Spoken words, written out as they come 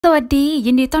สวัสดี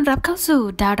ยินดีต้อนรับเข้าสู่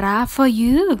ดารา for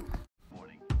you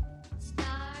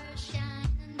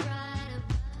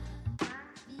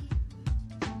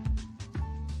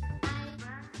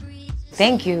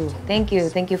Thank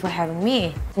you for having me.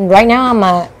 Right now, I'm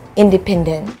an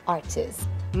independent artist.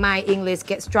 My English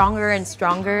gets stronger and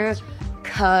stronger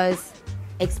because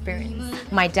experience.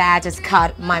 My dad just cut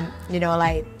my,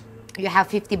 like, you have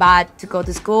 50 baht to go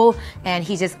to school, and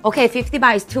he just, okay, 50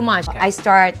 baht is too much. I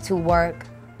start to work,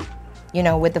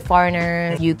 with the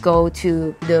foreigners. You go to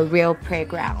the real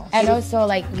playground, and also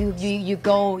like you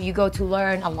go to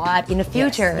learn a lot in the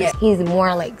future. Yes. He's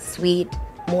more like sweet.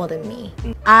 More than me.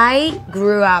 I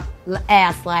grew up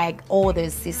as like older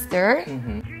sister.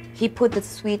 He put the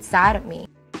sweet side of me.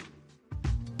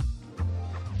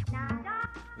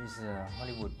 It's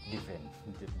Hollywood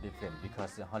different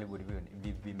because Hollywood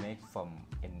we make from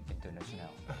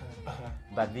international,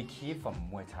 but we keep from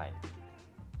Muay Thai.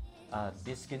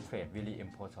 This skin trade really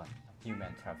important.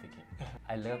 Human trafficking.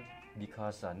 I love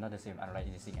because not the same unlike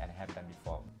anything I have done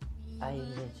before. I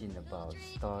imagine about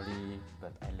story,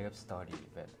 but I love story,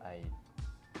 but I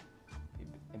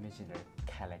imagine the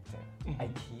character. I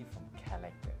keep from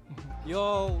character.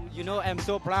 I'm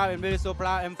so proud. I'm very so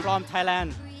proud. I'm from Thailand.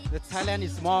 Thailand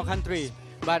is a small country,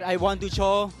 but I want to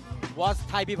show what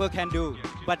Thai people can do.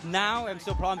 But now I'm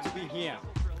so proud to be here.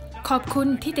 ขอบคุณ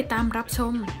ที่ติดตามรับช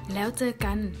มแล้วเจอ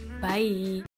กันบาย